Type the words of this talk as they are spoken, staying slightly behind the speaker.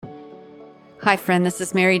Hi, friend. This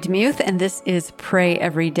is Mary Demuth, and this is Pray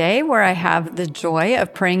Every Day, where I have the joy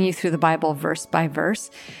of praying you through the Bible verse by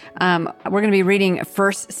verse. We're going to be reading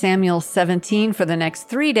 1 Samuel 17 for the next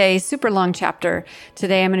 3 days, super long chapter.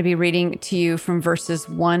 Today, I'm going to be reading to you from verses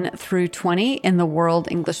 1 through 20 in the World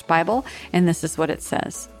English Bible, and this is what it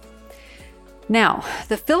says. Now,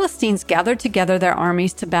 the Philistines gathered together their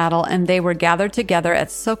armies to battle, and they were gathered together at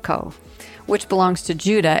Socoh, which belongs to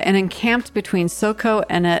Judah, and encamped between Socoh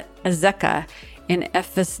and Azekah in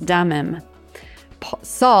Ephes-dammim.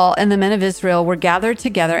 Saul and the men of Israel were gathered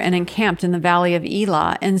together and encamped in the valley of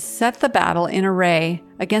Elah, and set the battle in array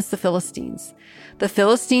against the Philistines. The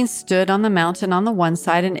Philistines stood on the mountain on the one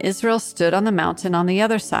side, and Israel stood on the mountain on the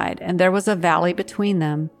other side, and there was a valley between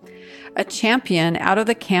them. A champion out of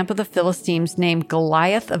the camp of the Philistines named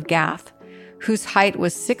Goliath of Gath, whose height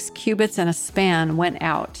was 6 cubits and a span, went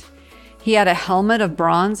out. He had a helmet of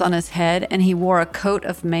bronze on his head, and he wore a coat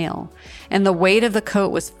of mail, and the weight of the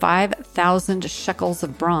coat was 5,000 shekels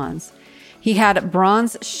of bronze. He had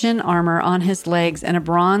bronze shin armor on his legs and a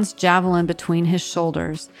bronze javelin between his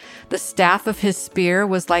shoulders. The staff of his spear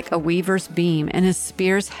was like a weaver's beam, and his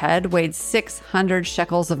spear's head weighed 600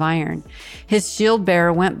 shekels of iron. His shield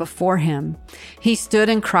bearer went before him. He stood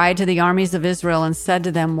and cried to the armies of Israel and said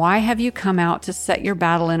to them, "Why have you come out to set your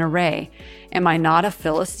battle in array? Am I not a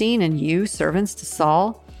Philistine, and you servants to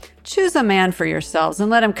Saul? Choose a man for yourselves and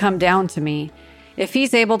let him come down to me. If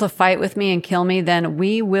he's able to fight with me and kill me, then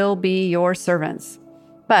we will be your servants.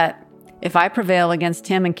 But if I prevail against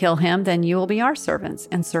him and kill him, then you will be our servants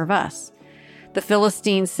and serve us." The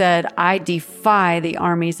Philistines said, "I defy the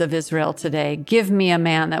armies of Israel today. Give me a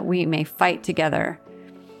man that we may fight together."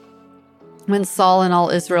 When Saul and all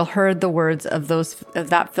Israel heard the words of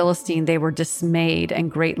that Philistine, they were dismayed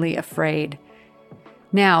and greatly afraid.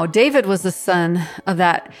 Now, David was the son of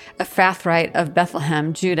that Ephrathite of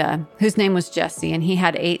Bethlehem, Judah, whose name was Jesse, and he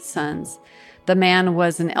had 8 sons. The man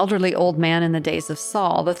was an elderly old man in the days of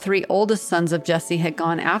Saul. The 3 oldest sons of Jesse had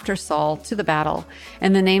gone after Saul to the battle,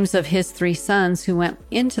 and the names of his 3 sons who went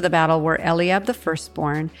into the battle were Eliab the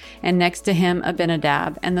firstborn, and next to him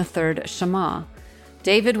Abinadab, and the third Shammah.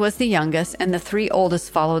 David was the youngest, and the 3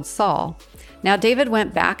 oldest followed Saul. Now David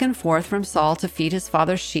went back and forth from Saul to feed his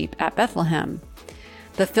father's sheep at Bethlehem.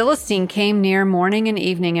 The Philistine came near morning and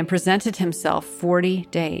evening and presented himself 40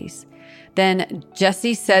 days. Then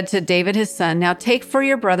Jesse said to David his son, "Now take for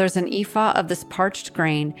your brothers an ephah of this parched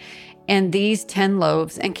grain and these 10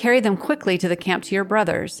 loaves, and carry them quickly to the camp to your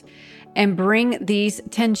brothers. And bring these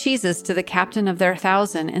 10 cheeses to the captain of their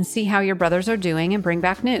 1,000, and see how your brothers are doing, and bring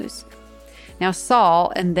back news." Now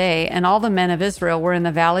Saul and they and all the men of Israel were in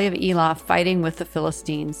the valley of Elah fighting with the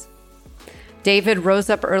Philistines. David rose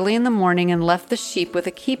up early in the morning and left the sheep with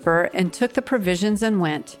a keeper and took the provisions and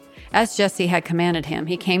went, as Jesse had commanded him.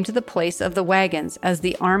 He came to the place of the wagons as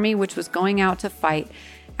the army which was going out to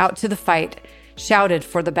the fight, shouted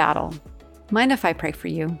for the battle. Mind if I pray for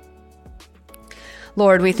you?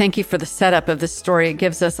 Lord, we thank you for the setup of this story. It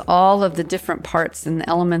gives us all of the different parts and the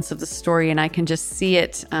elements of the story, and I can just see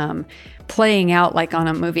it playing out like on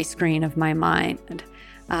a movie screen of my mind.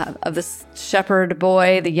 Of this shepherd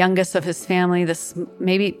boy, the youngest of his family,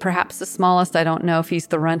 maybe perhaps the smallest. I don't know if he's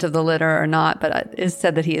the runt of the litter or not, but it is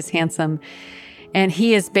said that he is handsome. And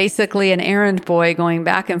he is basically an errand boy going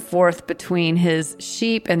back and forth between his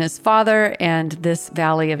sheep and his father and this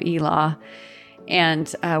valley of Elah.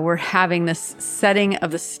 And we're having this setting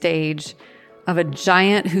of the stage of a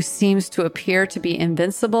giant who seems to appear to be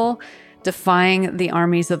invincible, defying the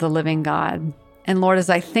armies of the living God. And Lord, as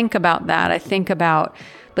I think about that, I think about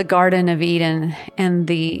the Garden of Eden and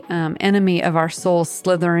the enemy of our souls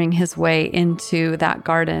slithering his way into that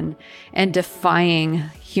garden and defying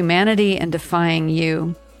humanity and defying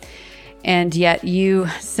you. And yet you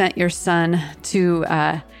sent your son to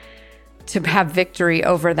have victory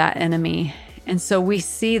over that enemy. And so we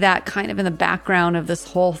see that kind of in the background of this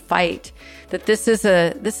whole fight, that this is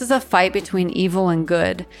a fight between evil and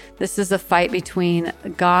good. This is a fight between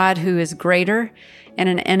God, who is greater, and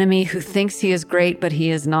an enemy who thinks he is great, but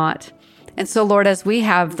he is not. And so, Lord, as we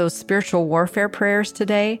have those spiritual warfare prayers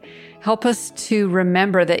today, help us to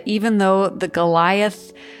remember that even though the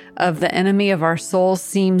Goliath of the enemy of our souls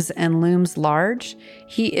seems and looms large,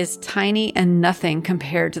 he is tiny and nothing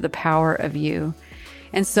compared to the power of you.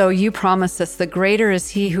 And so you promise us the greater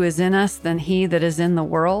is he who is in us than he that is in the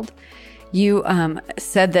world. You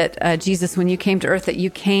said that, Jesus, when you came to earth, that you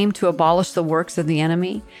came to abolish the works of the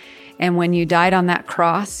enemy. And when you died on that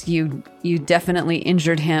cross, you definitely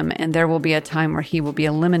injured him, and there will be a time where he will be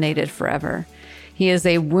eliminated forever. He is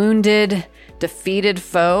a wounded, defeated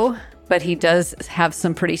foe, but he does have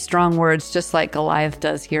some pretty strong words, just like Goliath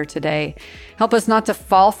does here today. Help us not to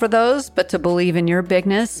fall for those, but to believe in your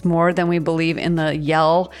bigness more than we believe in the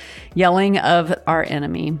yelling of our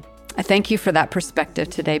enemy. I thank you for that perspective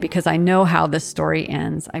today because I know how this story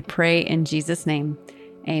ends. I pray in Jesus' name.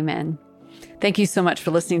 Amen. Thank you so much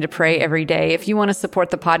for listening to Pray Every Day. If you want to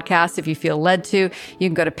support the podcast, if you feel led to, you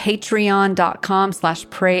can go to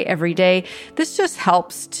patreon.com/prayeveryday. This just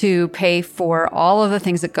helps to pay for all of the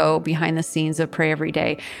things that go behind the scenes of Pray Every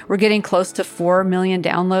Day. We're getting close to 4 million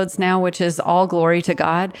downloads now, which is all glory to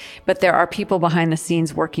God. But there are people behind the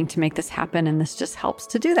scenes working to make this happen, and this just helps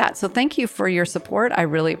to do that. So thank you for your support. I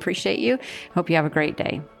really appreciate you. Hope you have a great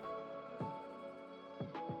day.